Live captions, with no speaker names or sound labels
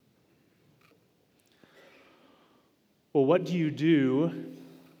Well, what do you do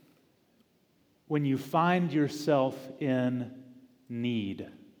when you find yourself in need?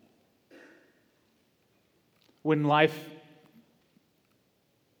 When life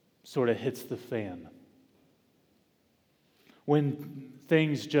sort of hits the fan? When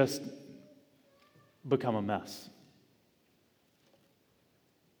things just become a mess?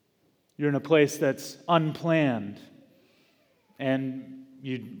 You're in a place that's unplanned, and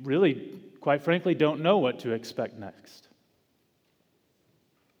you really, quite frankly, don't know what to expect next.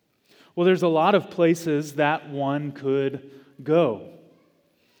 Well, there's a lot of places that one could go.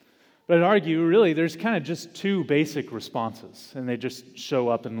 But I'd argue, really, there's kind of just two basic responses, and they just show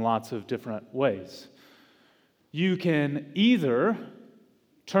up in lots of different ways. You can either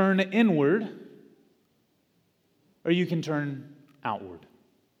turn inward, or you can turn outward.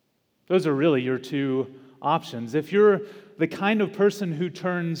 Those are really your two options. If you're the kind of person who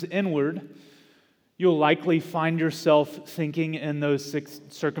turns inward, you'll likely find yourself thinking in those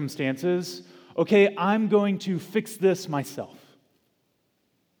circumstances, okay, I'm going to fix this myself.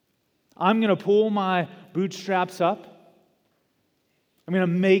 I'm going to pull my bootstraps up. I'm going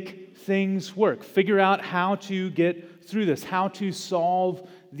to make things work, figure out how to get through this, how to solve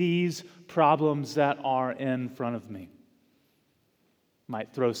these problems that are in front of me.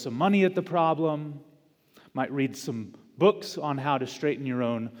 Might throw some money at the problem, might read some books on how to straighten your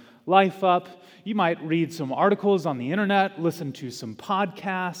own life up. You might read some articles on the internet, listen to some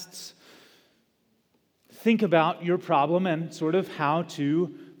podcasts. Think about your problem and sort of how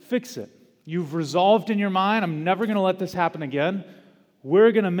to fix it. You've resolved in your mind, I'm never going to let this happen again.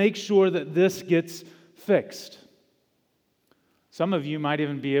 We're going to make sure that this gets fixed. Some of you might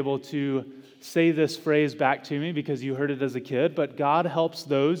even be able to say this phrase back to me because you heard it as a kid, but God helps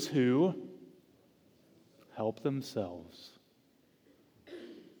those who help themselves.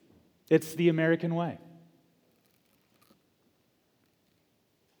 It's the American way.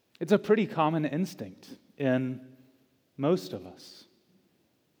 It's a pretty common instinct in most of us.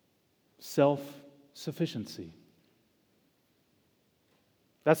 Self-sufficiency.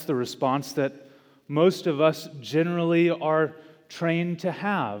 That's the response that most of us generally are trained to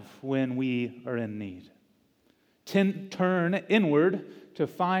have when we are in need. Turn inward to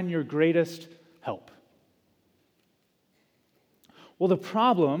find your greatest help. Well, the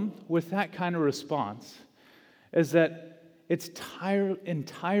problem with that kind of response is that it's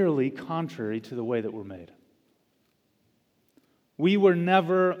entirely contrary to the way that we're made. We were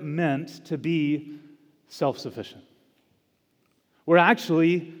never meant to be self-sufficient. We're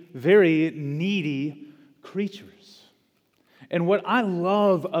actually very needy creatures. And what I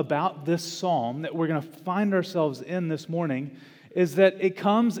love about this psalm that we're going to find ourselves in this morning is that it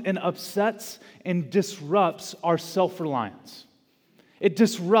comes and upsets and disrupts our self-reliance. It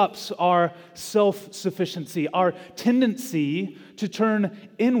disrupts our self-sufficiency, our tendency to turn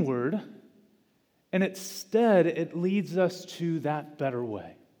inward, and instead it leads us to that better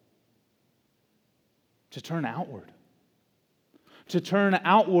way, to turn outward. To turn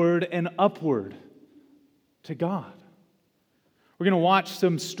outward and upward to God. We're going to watch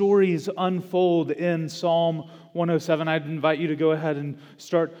some stories unfold in Psalm 107. I'd invite you to go ahead and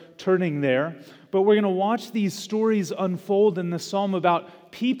start turning there. But we're going to watch these stories unfold in the psalm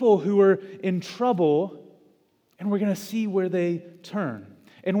about people who are in trouble, and we're going to see where they turn.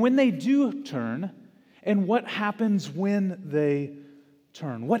 And when they do turn, and what happens when they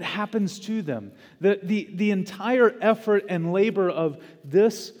turn. What happens to them? The entire effort and labor of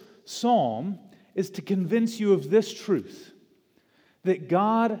this psalm is to convince you of this truth, that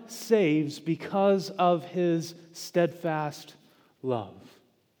God saves because of His steadfast love.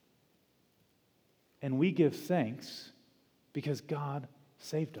 And we give thanks because God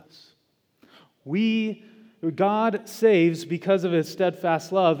saved us. God saves because of His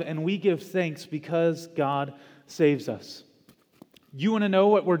steadfast love, and we give thanks because God saves us. You want to know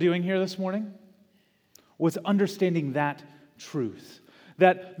what we're doing here this morning? Was understanding that truth.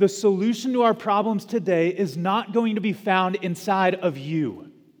 That the solution to our problems today is not going to be found inside of you.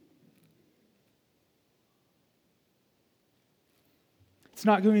 It's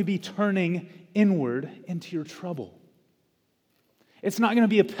not going to be turning inward into your trouble. It's not going to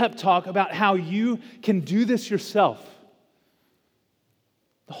be a pep talk about how you can do this yourself.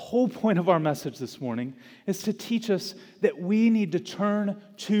 The whole point of our message this morning is to teach us that we need to turn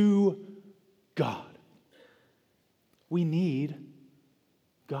to God. We need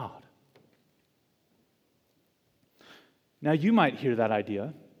God. Now, you might hear that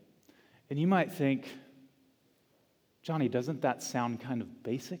idea, and you might think, Johnny, doesn't that sound kind of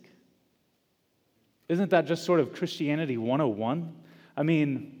basic? Isn't that just sort of Christianity 101? I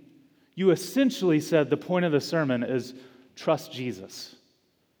mean, you essentially said the point of the sermon is trust Jesus.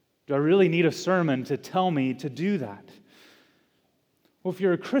 Do I really need a sermon to tell me to do that? Well, if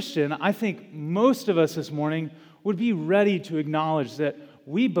you're a Christian, I think most of us this morning would be ready to acknowledge that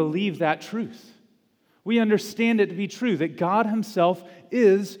we believe that truth. We understand it to be true, that God himself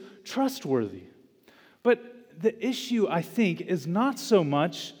is trustworthy. But the issue, I think, is not so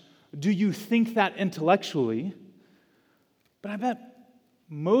much, do you think that intellectually? But I bet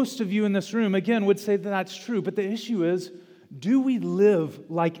most of you in this room, again, would say that that's true. But the issue is, do we live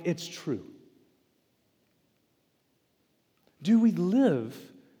like it's true? Do we live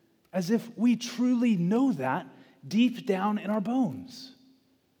as if we truly know that deep down in our bones?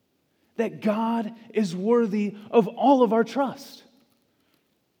 That God is worthy of all of our trust?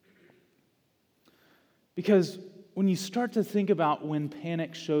 Because when you start to think about when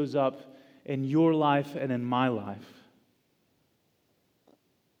panic shows up in your life and in my life,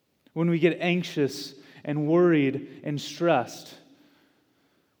 when we get anxious and worried and stressed,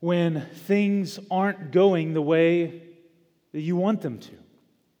 when things aren't going the way that you want them to,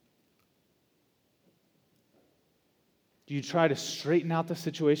 do you try to straighten out the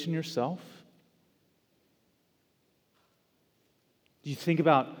situation yourself? Do you think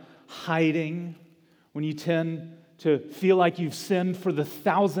about hiding when you tend to feel like you've sinned for the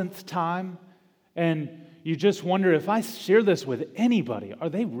 1,000th time and you just wonder, if I share this with anybody, are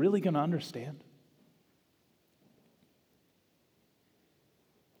they really going to understand?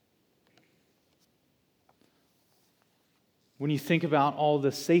 When you think about all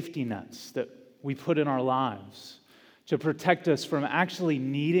the safety nets that we put in our lives to protect us from actually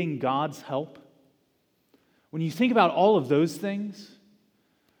needing God's help, when you think about all of those things,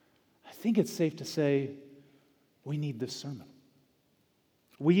 I think it's safe to say we need this sermon.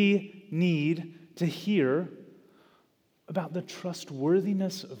 We need to hear about the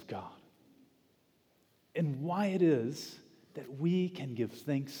trustworthiness of God and why it is that we can give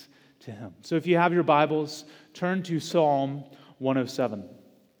thanks to him. So if you have your Bibles, turn to Psalm 107.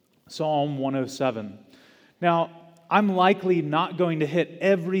 Psalm 107. Now, I'm likely not going to hit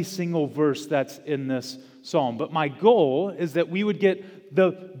every single verse that's in this psalm, but my goal is that we would get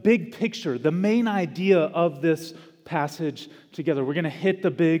the big picture, the main idea of this passage together. We're going to hit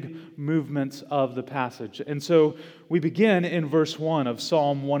the big movements of the passage. And so we begin in verse 1 of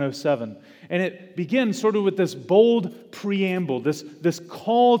Psalm 107. And it begins sort of with this bold preamble, this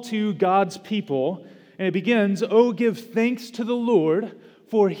call to God's people. And it begins, "Oh, give thanks to the Lord,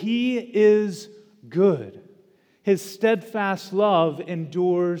 for he is good. His steadfast love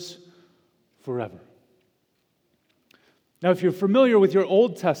endures forever." Now, if you're familiar with your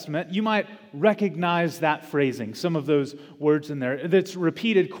Old Testament, you might recognize that phrasing, some of those words in there, that's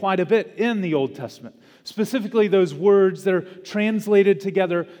repeated quite a bit in the Old Testament. Specifically, those words that are translated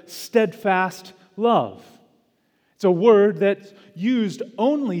together, steadfast love. It's a word that's used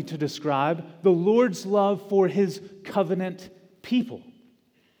only to describe the Lord's love for his covenant people.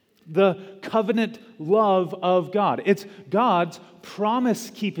 The covenant love of God. It's God's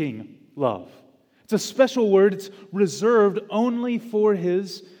promise-keeping love. It's a special word. It's reserved only for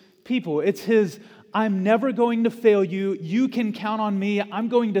his people. It's his, I'm never going to fail you. You can count on me. I'm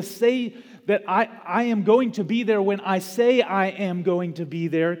going to say that I am going to be there when I say I am going to be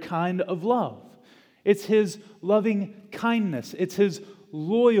there kind of love. It's his loving kindness. It's his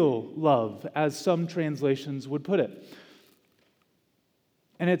loyal love, as some translations would put it.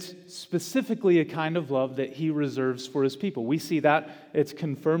 And it's specifically a kind of love that he reserves for his people. We see that it's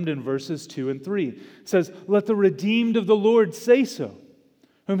confirmed in verses 2 and 3. It says, "Let the redeemed of the Lord say so,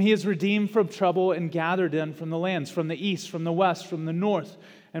 whom he has redeemed from trouble and gathered in from the lands, from the east, from the west, from the north,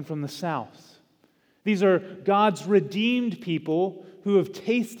 and from the south." These are God's redeemed people who have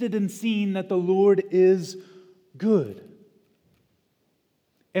tasted and seen that the Lord is good.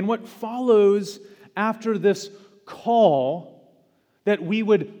 And what follows after this call that we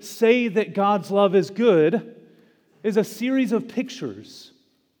would say that God's love is good is a series of pictures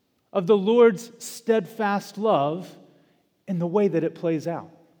of the Lord's steadfast love and the way that it plays out.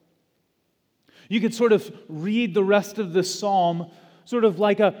 You could sort of read the rest of the psalm sort of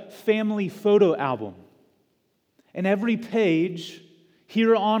like a family photo album. And every page,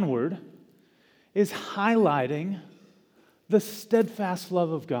 here onward, is highlighting the steadfast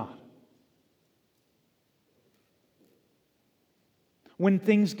love of God. When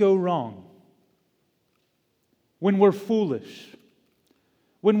things go wrong, when we're foolish,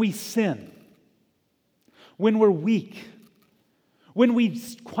 when we sin, when we're weak, when we,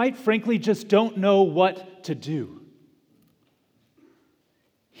 quite frankly, just don't know what to do.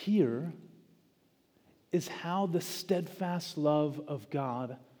 Here is how the steadfast love of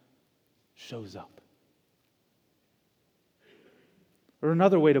God shows up. Or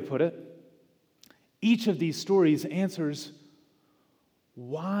another way to put it, each of these stories answers,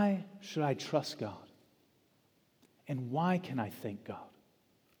 why should I trust God? And why can I thank God?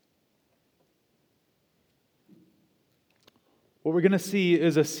 What we're going to see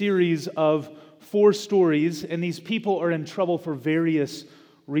is a series of 4 stories, and these people are in trouble for various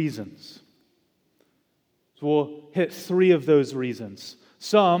reasons. So we'll hit 3 of those reasons.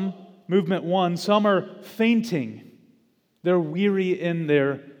 Some, movement 1, some are fainting. They're weary in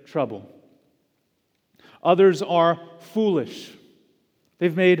their trouble. Others are foolish.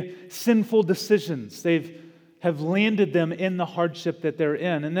 They've made sinful decisions. They have landed them in the hardship that they're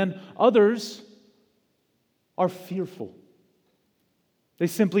in. And then others are fearful. They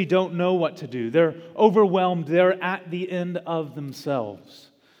simply don't know what to do. They're overwhelmed. They're at the end of themselves.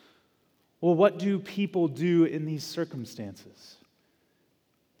 Well, what do people do in these circumstances?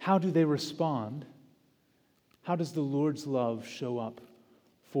 How do they respond? How does the Lord's love show up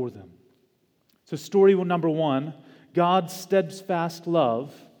for them? So story number 1, God's steadfast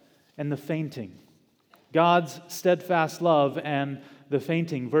love and the fainting. God's steadfast love and the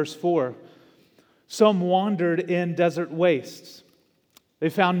fainting. Verse 4, some wandered in desert wastes. They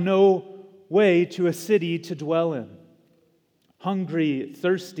found no way to a city to dwell in. Hungry,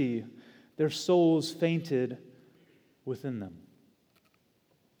 thirsty, their souls fainted within them.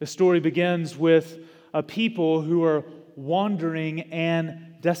 The story begins with a people who are wandering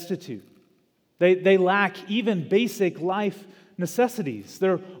and destitute. They lack even basic life necessities.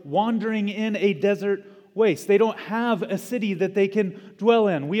 They're wandering in a desert waste. They don't have a city that they can dwell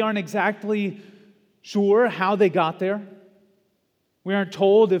in. We aren't exactly sure how they got there. We aren't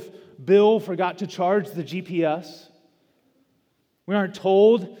told if Bill forgot to charge the GPS. We aren't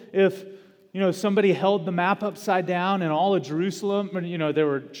told if somebody held the map upside down in all of Jerusalem. They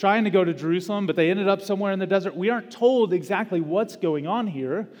were trying to go to Jerusalem, but they ended up somewhere in the desert. We aren't told exactly what's going on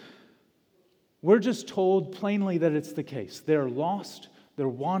here. We're just told plainly that it's the case. They're lost, they're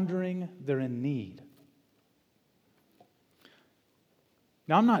wandering, they're in need.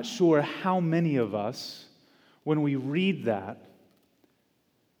 Now, I'm not sure how many of us, when we read that,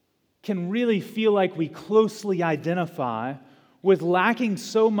 can really feel like we closely identify with lacking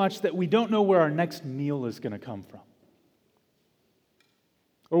so much that we don't know where our next meal is going to come from,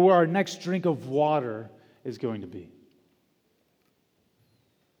 or where our next drink of water is going to be.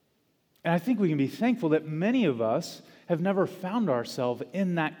 And I think we can be thankful that many of us have never found ourselves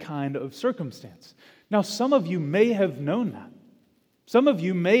in that kind of circumstance. Now, some of you may have known that. Some of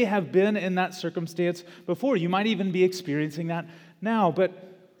you may have been in that circumstance before. You might even be experiencing that now. But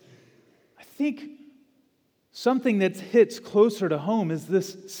I think something that hits closer to home is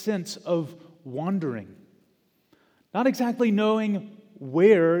this sense of wandering. Not exactly knowing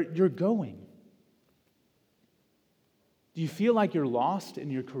where you're going. Do you feel like you're lost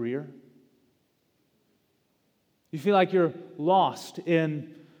in your career? Do you feel like you're lost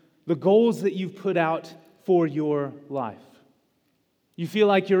in the goals that you've put out for your life? You feel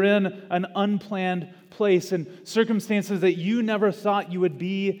like you're in an unplanned place and circumstances that you never thought you would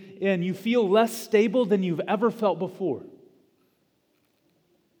be in. You feel less stable than you've ever felt before.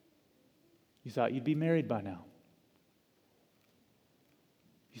 You thought you'd be married by now.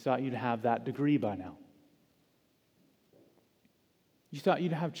 You thought you'd have that degree by now. You thought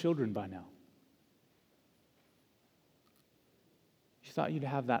you'd have children by now. You thought you'd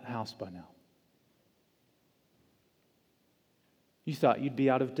have that house by now. You thought you'd be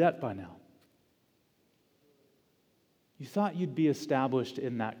out of debt by now. You thought you'd be established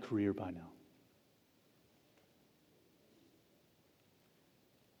in that career by now.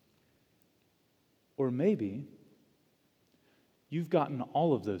 Or maybe you've gotten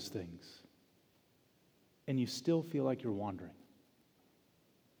all of those things and you still feel like you're wandering.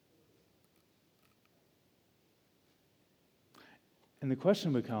 And the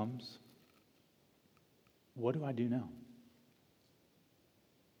question becomes, what do I do now?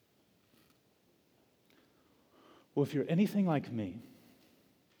 Well, if you're anything like me,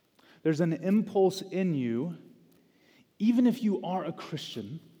 there's an impulse in you, even if you are a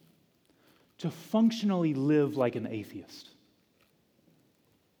Christian, to functionally live like an atheist.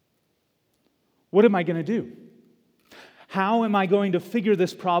 What am I going to do? How am I going to figure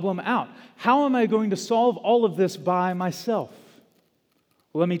this problem out? How am I going to solve all of this by myself?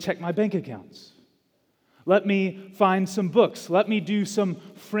 Well, let me check my bank accounts. Let me find some books. Let me do some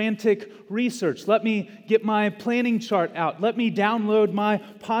frantic research. Let me get my planning chart out. Let me download my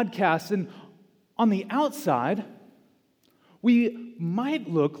podcast. And on the outside, we might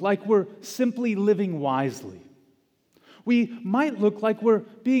look like we're simply living wisely. We might look like we're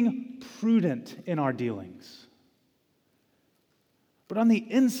being prudent in our dealings. But on the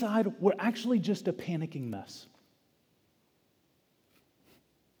inside, we're actually just a panicking mess.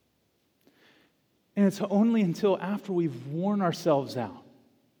 And it's only until after we've worn ourselves out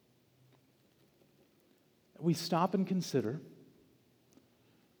that we stop and consider,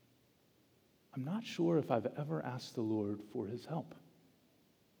 I'm not sure if I've ever asked the Lord for His help.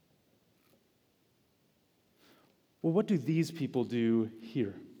 Well, what do these people do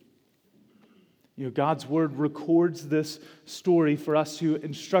here? God's Word records this story for us to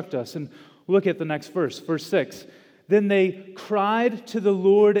instruct us. And look at the next verse, verse 6. Then they cried to the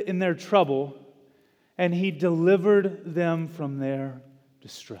Lord in their trouble, and He delivered them from their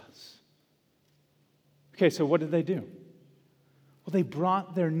distress. Okay, so what did they do? Well, they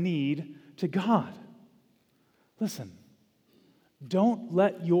brought their need to God. Listen, don't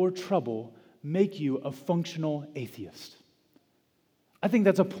let your trouble make you a functional atheist. I think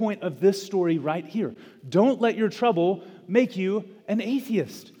that's a point of this story right here. Don't let your trouble make you an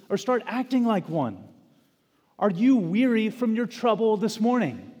atheist or start acting like one. Are you weary from your trouble this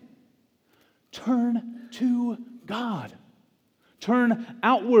morning? Turn to God. Turn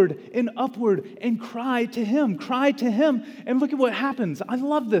outward and upward and cry to Him. Cry to Him. And look at what happens. I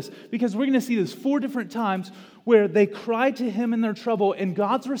love this because we're going to see this 4 different times where they cry to Him in their trouble, and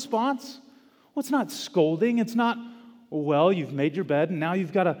God's response, well, it's not scolding. It's not, well, you've made your bed and now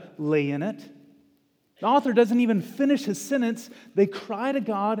you've got to lay in it. The author doesn't even finish his sentence. They cry to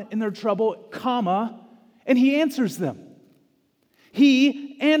God in their trouble, comma, and He answers them.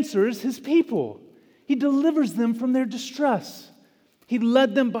 He answers His people. He delivers them from their distress. He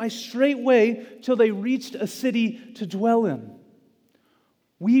led them by straight way till they reached a city to dwell in.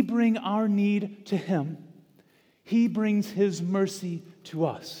 We bring our need to Him. He brings His mercy to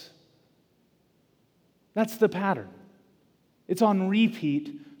us. That's the pattern. It's on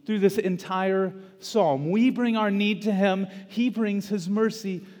repeat through this entire psalm. We bring our need to Him. He brings His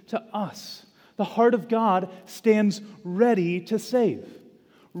mercy to us. The heart of God stands ready to save,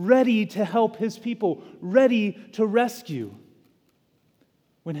 ready to help His people, ready to rescue.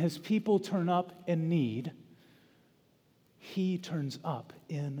 When His people turn up in need, He turns up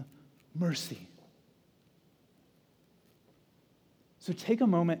in mercy. So take a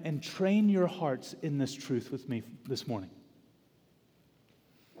moment and train your hearts in this truth with me this morning.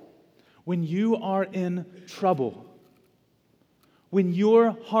 When you are in trouble, when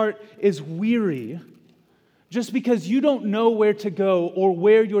your heart is weary, just because you don't know where to go or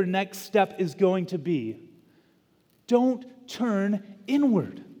where your next step is going to be, don't turn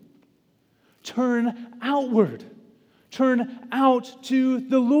inward. Turn outward. Turn out to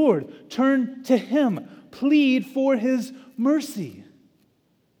the Lord. Turn to Him. Plead for His mercy.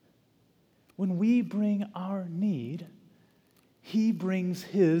 When we bring our need, He brings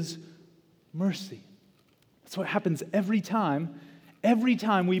His mercy. That's what happens every time. Every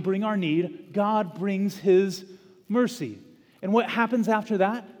time we bring our need, God brings His mercy. And what happens after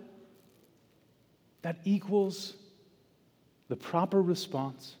that? That equals the proper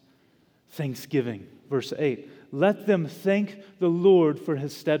response, thanksgiving. Verse 8, let them thank the Lord for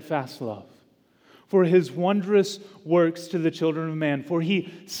His steadfast love, for His wondrous works to the children of man. For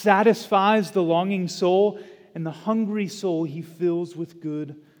He satisfies the longing soul, and the hungry soul He fills with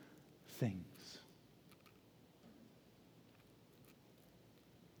good things.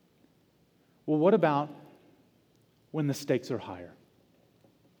 Well, what about when the stakes are higher?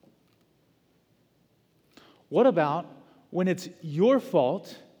 What about when it's your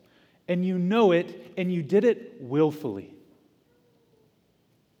fault and you know it and you did it willfully?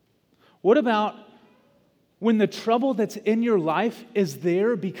 What about when the trouble that's in your life is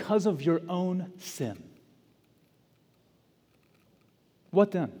there because of your own sin?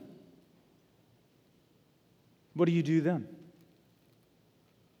 What then? What do you do then?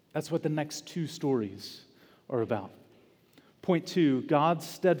 That's what the next 2 stories are about. Point 2, God's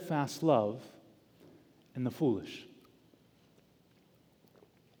steadfast love and the foolish.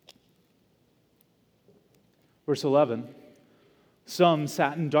 Verse 11, some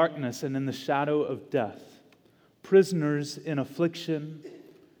sat in darkness and in the shadow of death, prisoners in affliction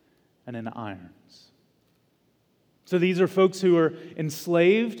and in irons. So these are folks who are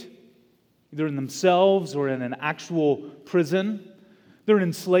enslaved, either in themselves or in an actual prison. They're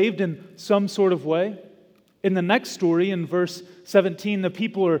enslaved in some sort of way. In the next story, in verse 17, the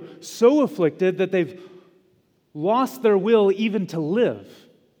people are so afflicted that they've lost their will even to live.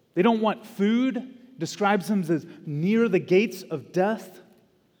 They don't want food. Describes them as near the gates of death.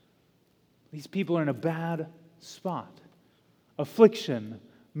 These people are in a bad spot. Affliction,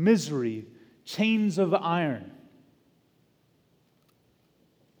 misery, chains of iron.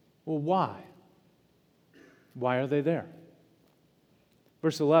 Well, why? Why are they there?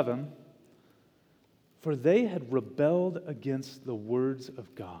 Verse 11, for they had rebelled against the words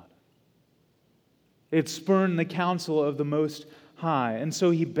of God. They had spurned the counsel of the Most High, and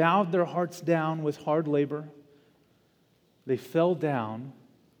so he bowed their hearts down with hard labor. They fell down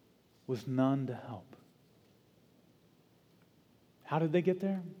with none to help. How did they get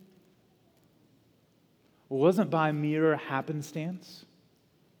there? It wasn't by mere happenstance.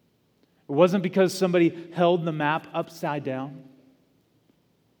 It wasn't because somebody held the map upside down.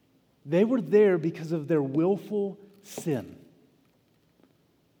 They were there because of their willful sin.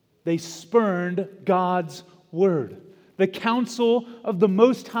 They spurned God's word, the counsel of the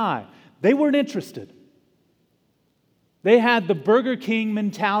Most High. They weren't interested. They had the Burger King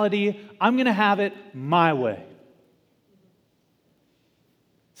mentality, I'm going to have it my way.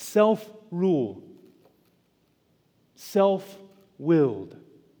 Self-rule, self-willed,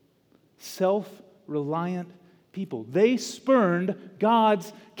 self-reliant people. They spurned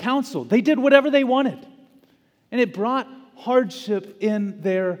God's counsel. They did whatever they wanted. And it brought hardship in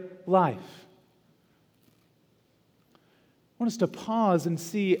their life. I want us to pause and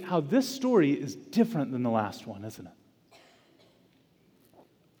see how this story is different than the last one, isn't it?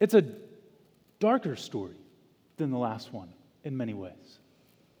 It's a darker story than the last one in many ways.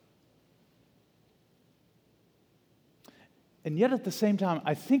 And yet at the same time,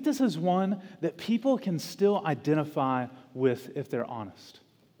 I think this is one that people can still identify with if they're honest.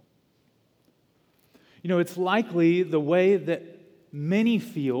 You know, it's likely the way that many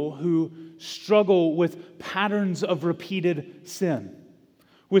feel who struggle with patterns of repeated sin,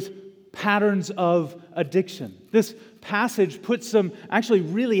 with patterns of addiction. This passage puts some actually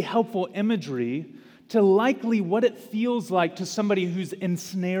really helpful imagery to likely what it feels like to somebody who's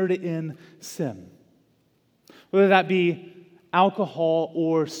ensnared in sin. Whether that be alcohol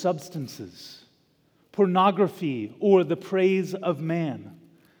or substances, pornography or the praise of man.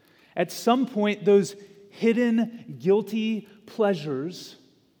 At some point, those hidden, guilty pleasures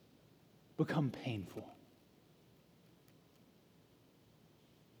become painful.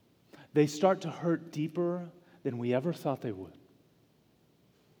 They start to hurt deeper than we ever thought they would.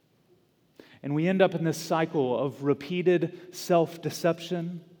 And we end up in this cycle of repeated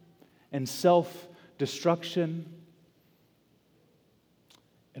self-deception and self-destruction.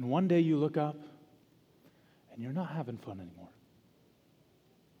 And one day you look up and you're not having fun anymore.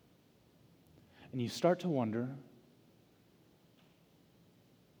 And you start to wonder,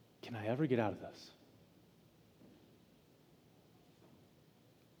 can I ever get out of this?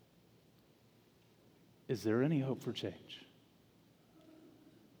 Is there any hope for change?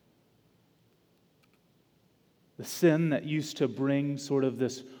 The sin that used to bring sort of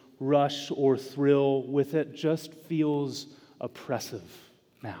this rush or thrill with it just feels oppressive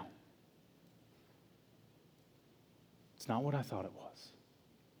now. It's not what I thought it was.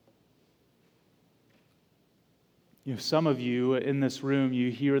 You know, some of you in this room,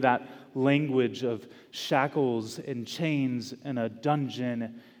 you hear that language of shackles and chains and a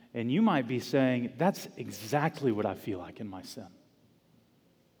dungeon, and you might be saying, that's exactly what I feel like in my sin.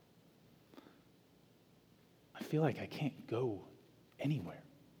 I feel like I can't go anywhere.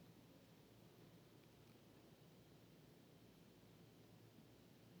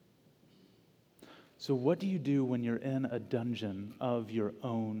 So what do you do when you're in a dungeon of your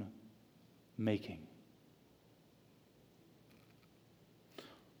own making?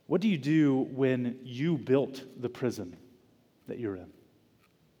 What do you do when you built the prison that you're in?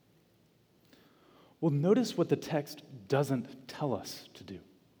 Well, notice what the text doesn't tell us to do.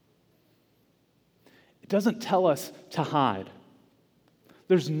 It doesn't tell us to hide.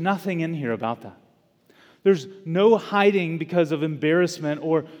 There's nothing in here about that. There's no hiding because of embarrassment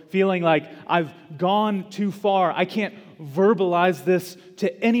or feeling like I've gone too far. I can't verbalize this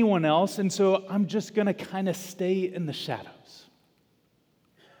to anyone else, and so I'm just going to kind of stay in the shadows.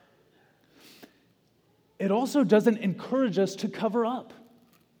 It also doesn't encourage us to cover up.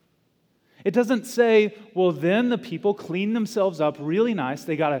 It doesn't say, well, then the people cleaned themselves up really nice.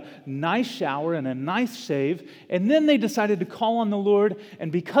 They got a nice shower and a nice shave, and then they decided to call on the Lord,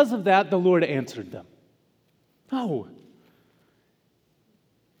 and because of that, the Lord answered them. No.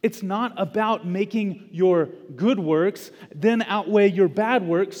 It's not about making your good works then outweigh your bad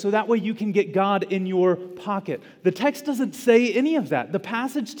works so that way you can get God in your pocket. The text doesn't say any of that. The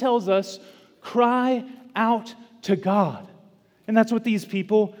passage tells us, cry out to God. And that's what these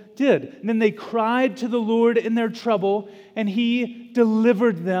people did. And then they cried to the Lord in their trouble, and He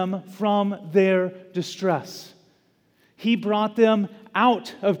delivered them from their distress. He brought them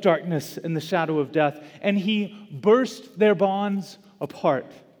out of darkness and the shadow of death, and He burst their bonds apart.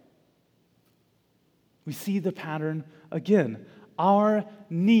 We see the pattern again. Our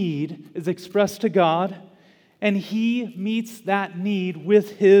need is expressed to God, and He meets that need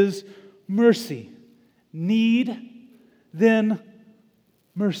with His mercy. Need, then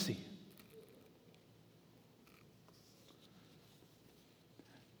mercy.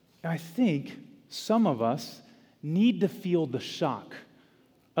 I think some of us need to feel the shock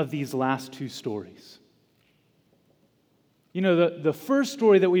of these last two stories. You know, the first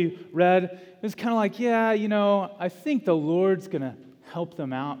story that we read was kind of like, yeah, I think the Lord's going to help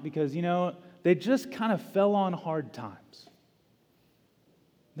them out because, they just kind of fell on hard times.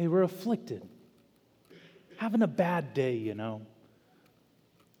 They were afflicted, having a bad day,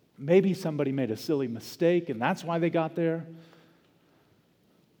 Maybe somebody made a silly mistake and that's why they got there.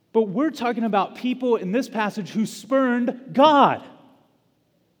 But we're talking about people in this passage who spurned God.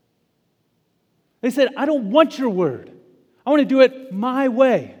 They said, I don't want your word. I want to do it my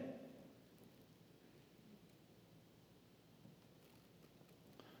way.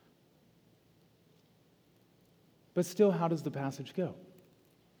 But still, how does the passage go?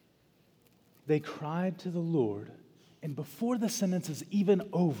 They cried to the Lord, and before the sentence is even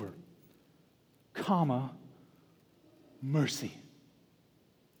over, mercy.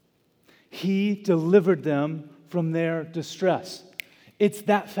 He delivered them from their distress. It's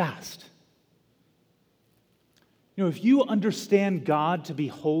that fast. If you understand God to be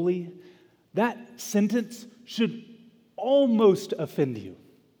holy, that sentence should almost offend you.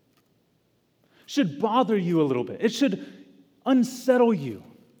 Should bother you a little bit. It should unsettle you.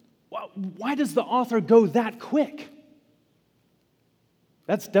 Why does the author go that quick?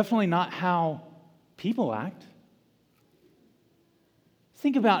 That's definitely not how people act.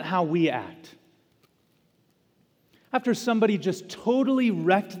 Think about how we act. After somebody just totally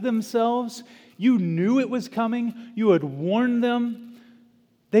wrecked themselves, you knew it was coming, you had warned them,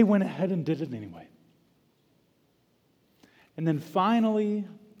 they went ahead and did it anyway. And then finally,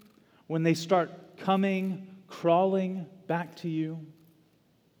 when they start crawling back to you,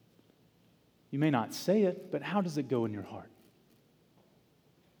 you may not say it, but how does it go in your heart?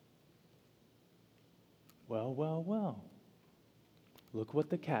 Well. Look what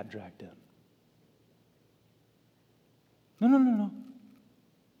the cat dragged in. No.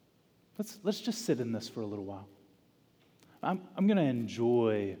 Let's just sit in this for a little while. I'm going to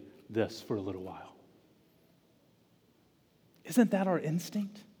enjoy this for a little while. Isn't that our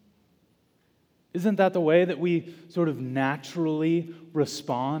instinct? Isn't that the way that we sort of naturally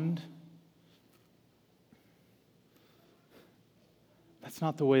respond? That's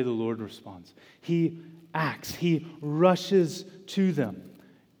not the way the Lord responds. He acts. He rushes to them,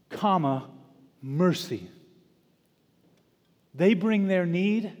 mercy. They bring their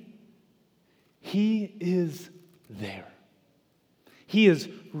need. He is there. He is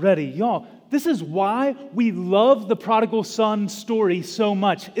ready. Y'all, this is why we love the prodigal son story so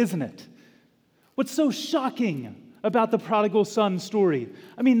much, isn't it? What's so shocking about the prodigal son story?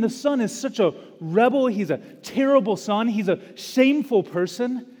 I mean, the son is such a rebel. He's a terrible son. He's a shameful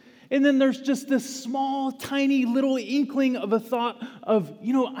person. And then there's just this small, tiny little inkling of a thought of,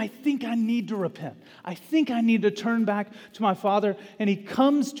 I think I need to repent. I think I need to turn back to my father. And he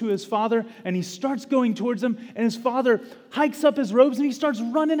comes to his father and he starts going towards him. And his father hikes up his robes and he starts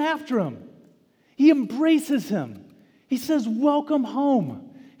running after him. He embraces him. He says, welcome home.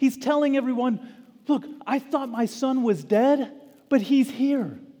 He's telling everyone, look, I thought my son was dead, but he's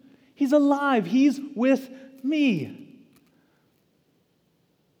here. He's alive. He's with me.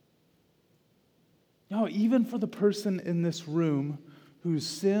 No, even for the person in this room whose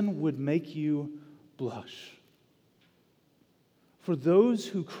sin would make you blush. For those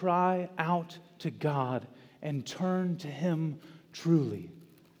who cry out to God and turn to Him truly,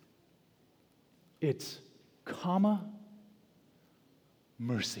 it's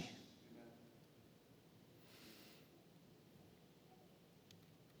mercy.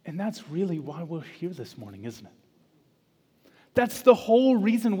 And that's really why we're here this morning, isn't it? That's the whole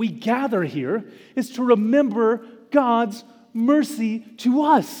reason we gather here, is to remember God's mercy to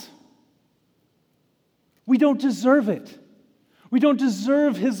us. We don't deserve it. We don't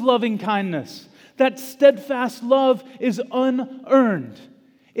deserve His loving kindness. That steadfast love is unearned.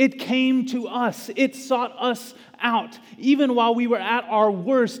 It came to us. It sought us out. Even while we were at our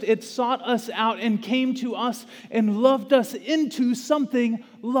worst, it sought us out and came to us and loved us into something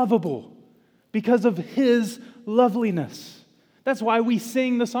lovable because of His loveliness. That's why we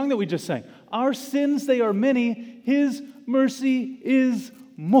sing the song that we just sang. Our sins, they are many. His mercy is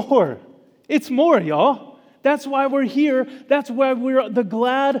more. It's more, y'all. That's why we're here. That's why we're the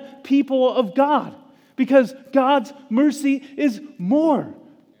glad people of God. Because God's mercy is more.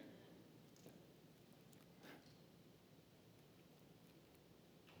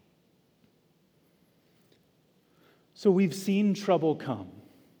 So we've seen trouble come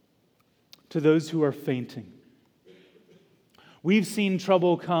to those who are fainting. We've seen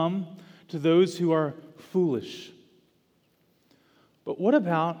trouble come to those who are foolish. But what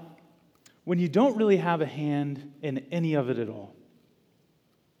about when you don't really have a hand in any of it at all?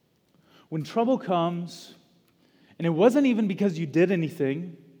 When trouble comes, and it wasn't even because you did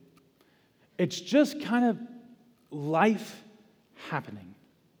anything, it's just kind of life happening.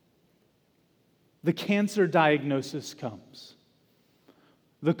 The cancer diagnosis comes.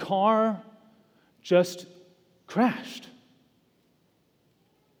 The car just crashed.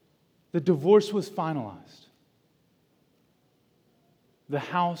 The divorce was finalized. The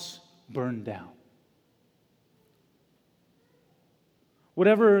house burned down.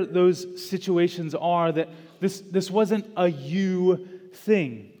 Whatever those situations are, that this wasn't a you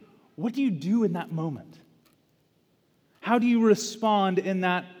thing. What do you do in that moment? How do you respond in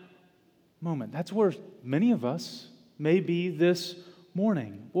that moment? That's where many of us may be this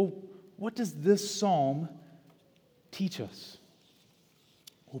morning. Well, what does this psalm teach us?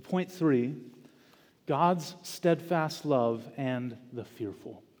 Well, point 3, God's steadfast love and the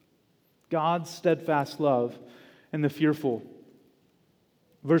fearful. God's steadfast love and the fearful.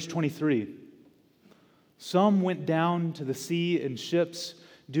 Verse 23, some went down to the sea in ships,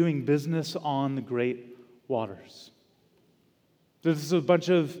 doing business on the great waters. This is a bunch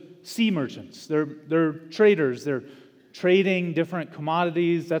of sea merchants. They're traders. They're trading different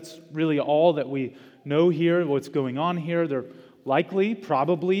commodities. That's really all that we know here, what's going on here. They're likely,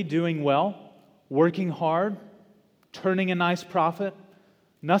 probably doing well, working hard, turning a nice profit.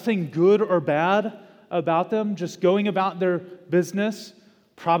 Nothing good or bad about them, just going about their business,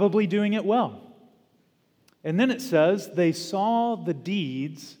 probably doing it well. And then it says, they saw the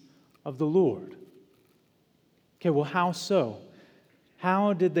deeds of the Lord. Okay, well, how so?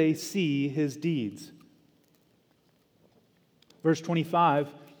 How did they see his deeds? Verse 25,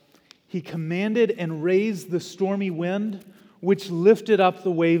 he commanded and raised the stormy wind, which lifted up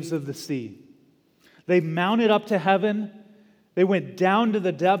the waves of the sea. They mounted up to heaven. They went down to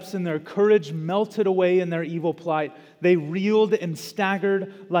the depths, and their courage melted away in their evil plight. They reeled and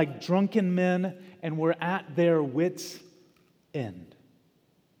staggered like drunken men and were at their wits' end.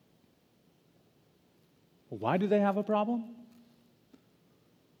 Why do they have a problem?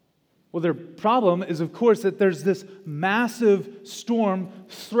 Well, their problem is, of course, that there's this massive storm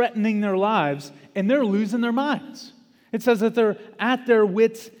threatening their lives, and they're losing their minds. It says that they're at their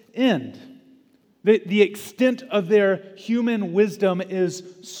wits' end. The extent of their human wisdom is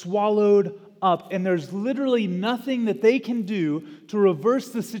swallowed up, and there's literally nothing that they can do to reverse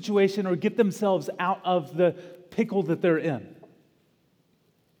the situation or get themselves out of the pickle that they're in.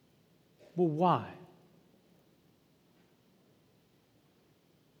 Well, why?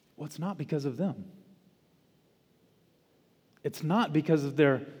 Well, it's not because of them. It's not because of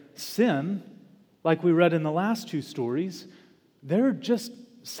their sin, like we read in the last two stories. They're just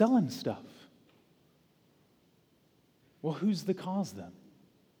selling stuff. Well, who's the cause then?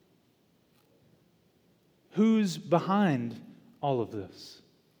 Who's behind all of this?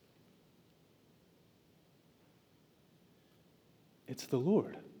 It's the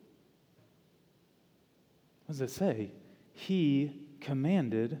Lord. What does it say? He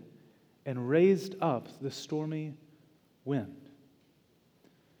commanded and raised up the stormy wind.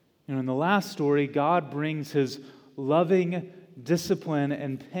 You know, in the last story, God brings his loving discipline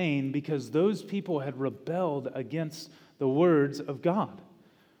and pain because those people had rebelled against the words of God.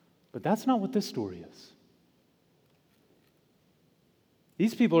 But that's not what this story is.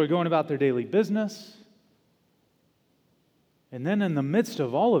 These people are going about their daily business. And then in the midst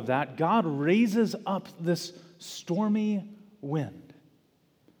of all of that, God raises up this stormy wind.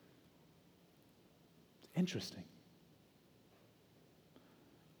 Interesting.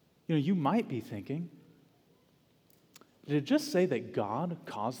 You know, you might be thinking, did it just say that God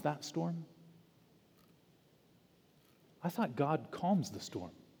caused that storm? I thought God calms the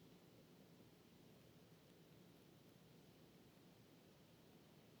storm.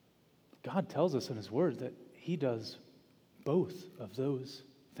 God tells us in his word that he does both of those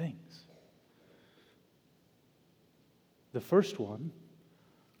things. The first one,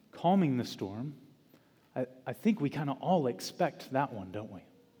 calming the storm, I think we kind of all expect that one, don't we?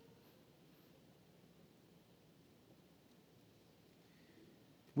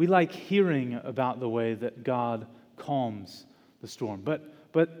 We like hearing about the way that God calms the storm.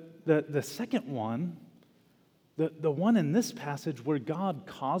 But the second one, the one in this passage where God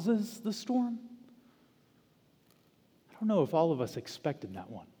causes the storm, I don't know if all of us expected that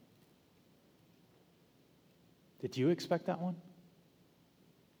one. Did you expect that one?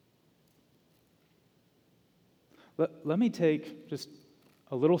 Let me take just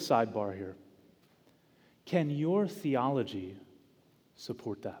a little sidebar here. Can your theology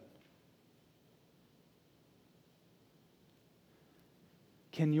support that?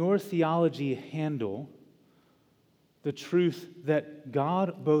 Can your theology handle the truth that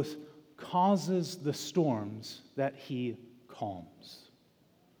God both causes the storms that he calms?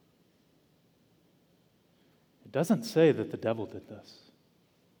 It doesn't say that the devil did this.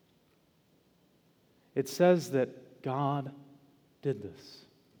 It says that God did this.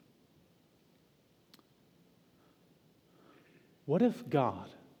 What if God,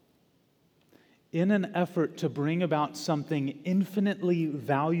 in an effort to bring about something infinitely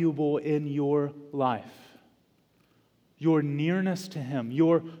valuable in your life, your nearness to him,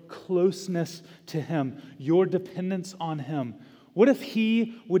 your closeness to him, your dependence on him, what if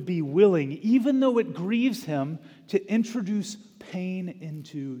he would be willing, even though it grieves him, to introduce pain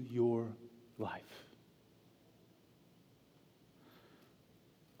into your life?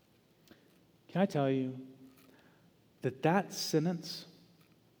 Can I tell you that sentence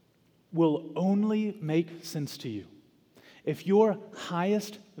will only make sense to you if your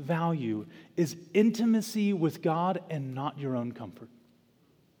highest value is intimacy with God and not your own comfort?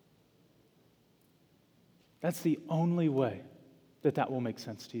 That's the only way that will make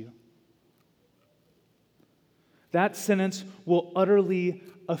sense to you. That sentence will utterly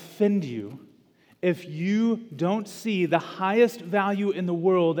offend you if you don't see the highest value in the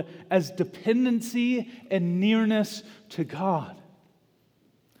world as dependency and nearness to God.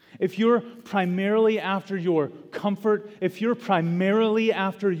 If you're primarily after your comfort, if you're primarily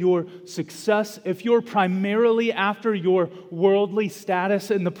after your success, if you're primarily after your worldly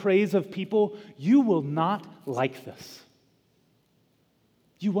status and the praise of people, you will not like this.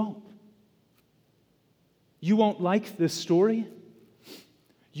 You won't. You won't like this story.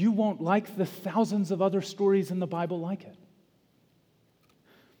 You won't like the thousands of other stories in the Bible like it.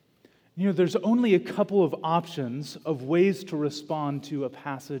 You know, there's only a couple of options of ways to respond to a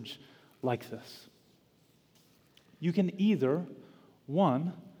passage like this. You can either,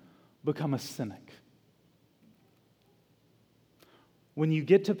 one, become a cynic. When you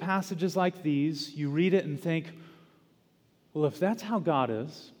get to passages like these, you read it and think, well, if that's how God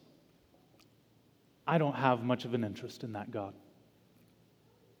is, I don't have much of an interest in that God.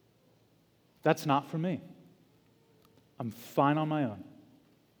 That's not for me. I'm fine on my own.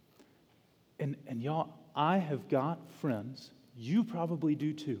 And y'all, I have got friends, you probably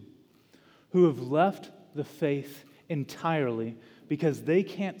do too, who have left the faith entirely because they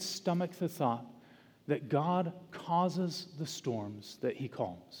can't stomach the thought that God causes the storms that he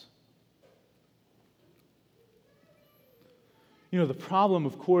calms. You know, the problem,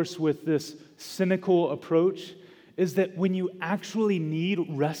 of course, with this cynical approach is that when you actually need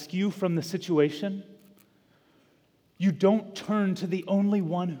rescue from the situation, you don't turn to the only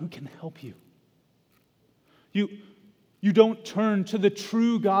one who can help you. You don't turn to the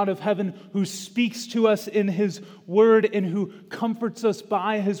true God of heaven who speaks to us in his word and who comforts us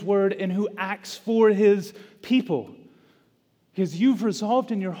by his word and who acts for his people. Because you've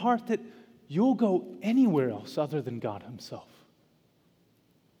resolved in your heart that you'll go anywhere else other than God himself.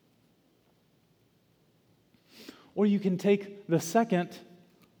 Or you can take the second,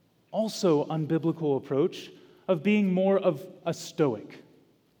 also unbiblical approach of being more of a stoic.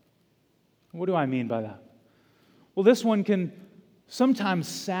 What do I mean by that? Well, this one can sometimes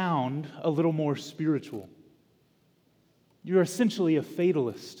sound a little more spiritual. You're essentially a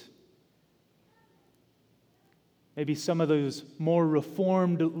fatalist. Maybe some of those more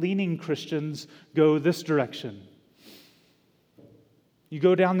reformed-leaning Christians go this direction. You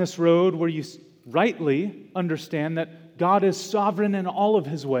go down this road where you rightly understand that God is sovereign in all of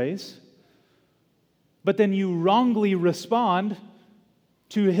his ways, but then you wrongly respond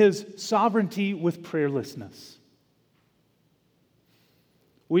to his sovereignty with prayerlessness.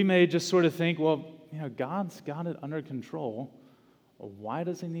 We may just sort of think, well, you know, God's got it under control. Well, why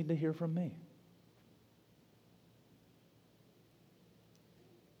does he need to hear from me?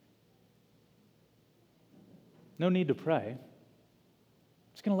 No need to pray.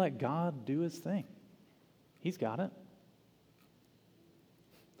 Just going to let God do his thing. He's got it.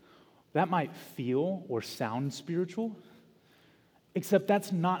 That might feel or sound spiritual, except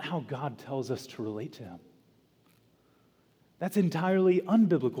that's not how God tells us to relate to him. That's entirely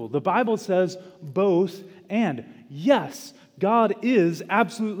unbiblical. The Bible says both and. Yes, God is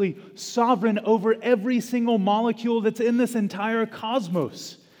absolutely sovereign over every single molecule that's in this entire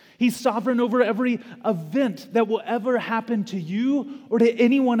cosmos. He's sovereign over every event that will ever happen to you or to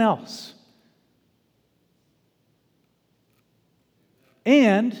anyone else.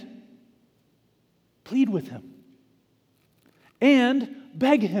 And plead with him. and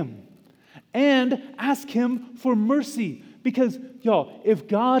beg him and ask him for mercy. Because, y'all, if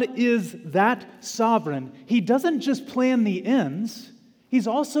God is that sovereign, he doesn't just plan the ends, he's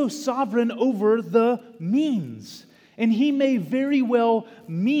also sovereign over the means. And he may very well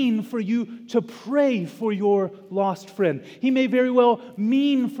mean for you to pray for your lost friend. He may very well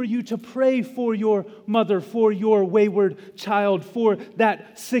mean for you to pray for your mother, for your wayward child, for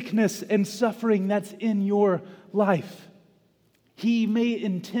that sickness and suffering that's in your life. He may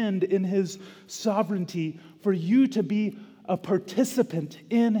intend in his sovereignty for you to be a participant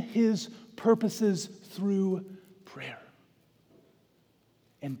in his purposes through prayer.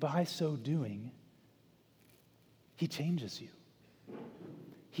 And by so doing, he changes you.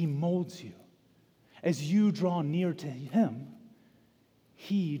 He molds you. As you draw near to him,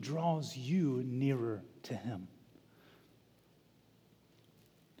 he draws you nearer to him.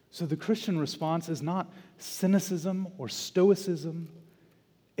 So the Christian response is not cynicism or stoicism,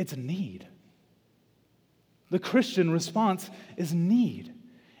 it's need. The Christian response is need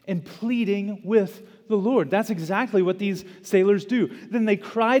and pleading with the Lord. That's exactly what these sailors do. Then they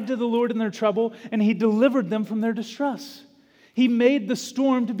cried to the Lord in their trouble, and he delivered them from their distress. He made the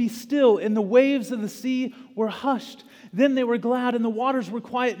storm to be still, and the waves of the sea were hushed. Then they were glad, and the waters were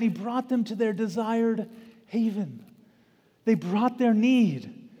quiet, and he brought them to their desired haven. They brought their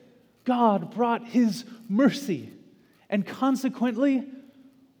need. God brought his mercy. And consequently,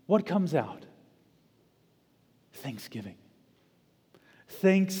 what comes out? Thanksgiving.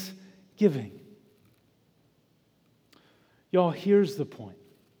 Thanksgiving. Y'all, here's the point.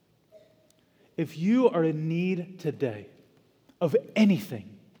 If you are in need today of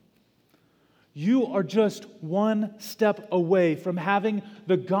anything, you are just one step away from having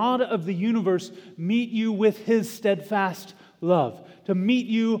the God of the universe meet you with his steadfast love, to meet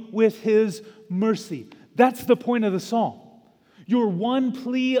you with his mercy. That's the point of the psalm. You're one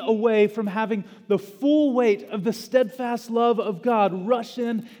plea away from having the full weight of the steadfast love of God rush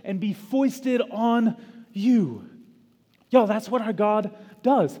in and be foisted on you. Y'all, that's what our God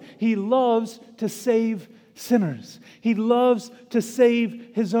does. He loves to save sinners. He loves to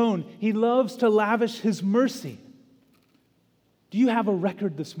save his own. He loves to lavish his mercy. Do you have a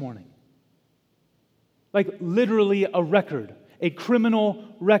record this morning? Like literally a record, a criminal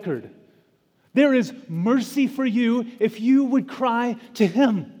record. There is mercy for you if you would cry to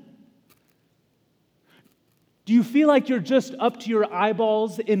him. Do you feel like you're just up to your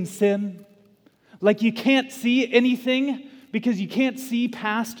eyeballs in sin? Like you can't see anything because you can't see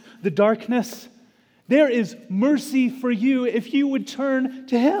past the darkness? There is mercy for you if you would turn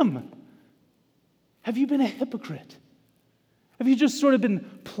to him. Have you been a hypocrite? Have you just sort of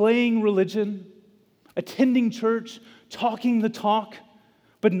been playing religion, attending church, talking the talk,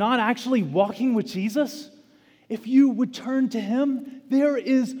 but not actually walking with Jesus? If you would turn to him, there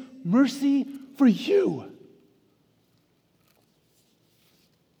is mercy for you.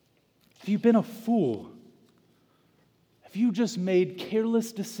 Have you been a fool? Have you just made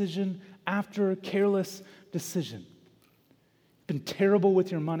careless decision after careless decision? Been terrible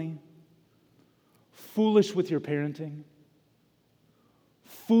with your money? Foolish with your parenting?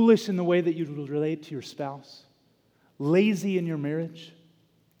 Foolish in the way that you relate to your spouse? Lazy in your marriage?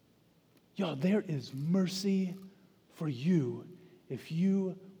 Y'all, there is mercy for you if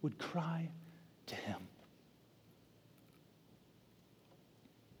you would cry to him.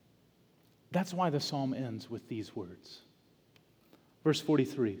 That's why the psalm ends with these words. Verse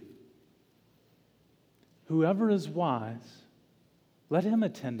 43. Whoever is wise, let him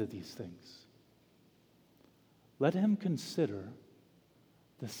attend to these things. Let him consider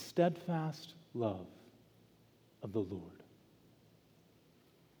the steadfast love of the Lord.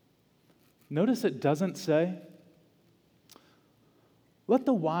 Notice it doesn't say, let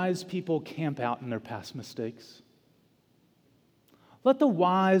the wise people camp out in their past mistakes. Let the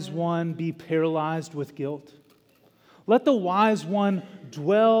wise one be paralyzed with guilt. Let the wise one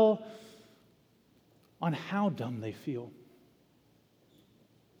dwell on how dumb they feel.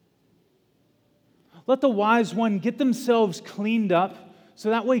 Let the wise one get themselves cleaned up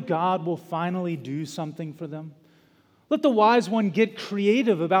so that way God will finally do something for them. Let the wise one get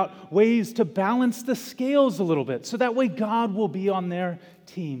creative about ways to balance the scales a little bit so that way God will be on their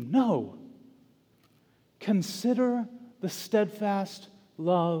team. No. Consider the steadfast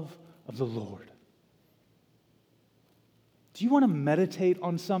love of the Lord. Do you want to meditate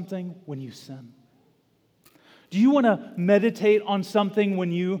on something when you sin? Do you want to meditate on something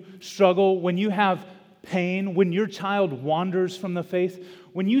when you struggle, when you have pain, when your child wanders from the faith,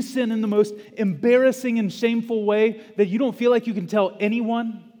 when you sin in the most embarrassing and shameful way that you don't feel like you can tell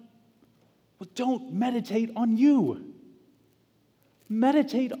anyone? Well, don't meditate on you.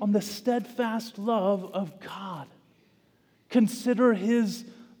 Meditate on the steadfast love of God. Consider His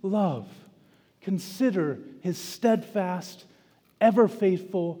love. Consider His steadfast, ever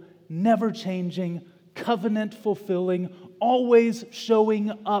faithful, never changing, covenant fulfilling, always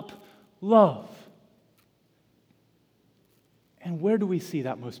showing up love. And where do we see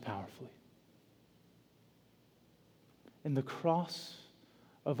that most powerfully? In the cross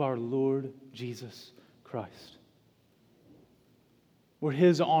of our Lord Jesus Christ, where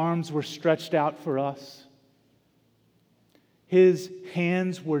His arms were stretched out for us, His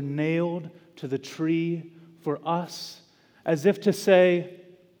hands were nailed to the tree for us, as if to say,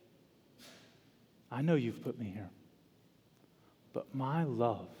 I know you've put me here, but my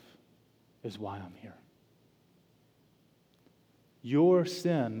love is why I'm here. Your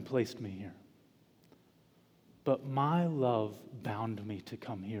sin placed me here, but my love bound me to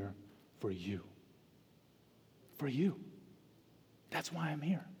come here for you. For you. That's why I'm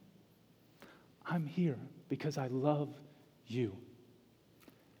here. I'm here because I love you.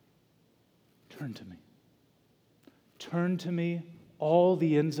 Turn to me. Turn to me, all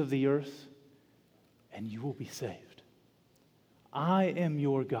the ends of the earth, and you will be saved. I am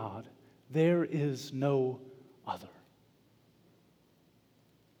your God. There is no other.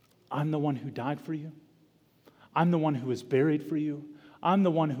 I'm the one who died for you. I'm the one who was buried for you. I'm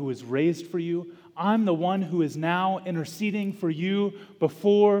the one who was raised for you. I'm the one who is now interceding for you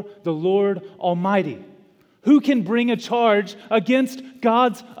before the Lord Almighty. Who can bring a charge against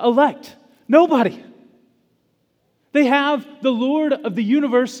God's elect? Nobody. They have the Lord of the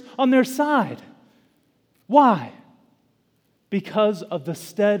universe on their side. Why? Because of the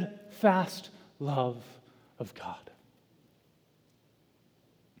steadfast love of God.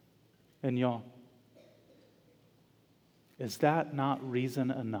 And y'all, is that not reason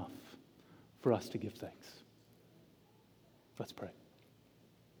enough for us to give thanks? Let's pray.